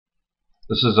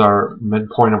This is our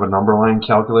midpoint of a number line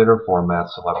calculator for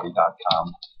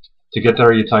mathcelebrity.com. To get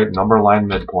there, you type number line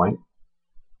midpoint.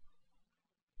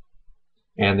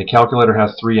 And the calculator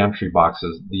has three entry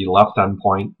boxes: the left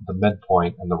endpoint, the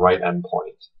midpoint, and the right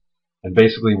endpoint. And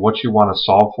basically what you want to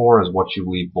solve for is what you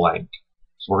leave blank.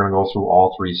 So we're going to go through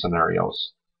all three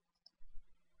scenarios.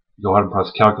 Go ahead and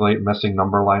press calculate missing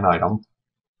number line item.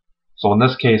 So in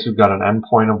this case, we've got an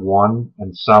endpoint of 1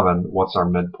 and 7. What's our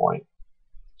midpoint?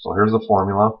 So here's the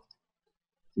formula.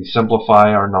 We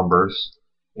simplify our numbers,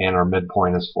 and our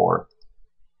midpoint is 4.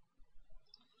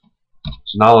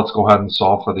 So now let's go ahead and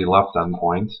solve for the left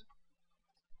endpoint.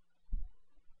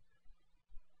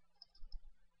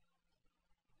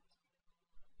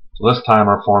 So this time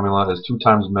our formula is 2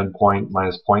 times midpoint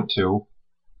minus 0.2.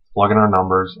 Plug in our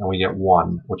numbers, and we get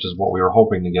 1, which is what we were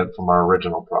hoping to get from our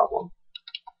original problem.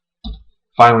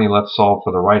 Finally, let's solve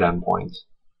for the right endpoint.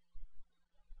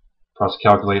 Press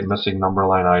calculate missing number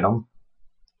line item.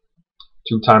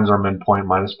 2 times our midpoint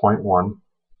minus 0.1.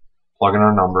 Plug in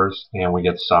our numbers, and we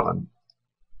get 7.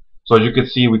 So as you can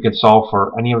see, we can solve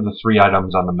for any of the three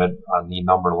items on the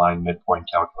number line midpoint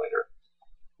calculator.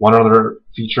 One other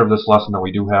feature of this lesson that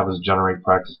we do have is generate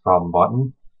practice problem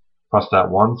button. Press that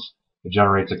once. It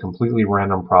generates a completely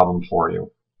random problem for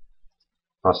you.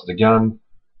 Press it again.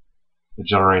 It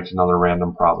generates another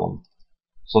random problem.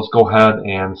 So let's go ahead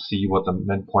and see what the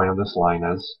midpoint of this line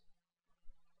is.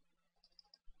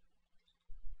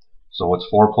 So it's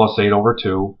 4 plus 8 over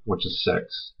 2, which is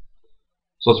 6.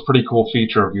 So it's a pretty cool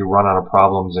feature if you run out of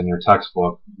problems in your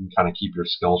textbook. You can kind of keep your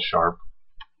skills sharp.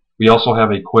 We also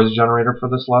have a quiz generator for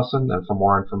this lesson, and for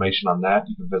more information on that,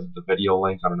 you can visit the video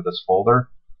link under this folder.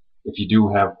 If you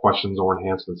do have questions or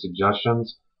enhancement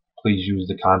suggestions, please use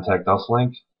the Contact Us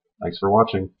link. Thanks for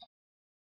watching.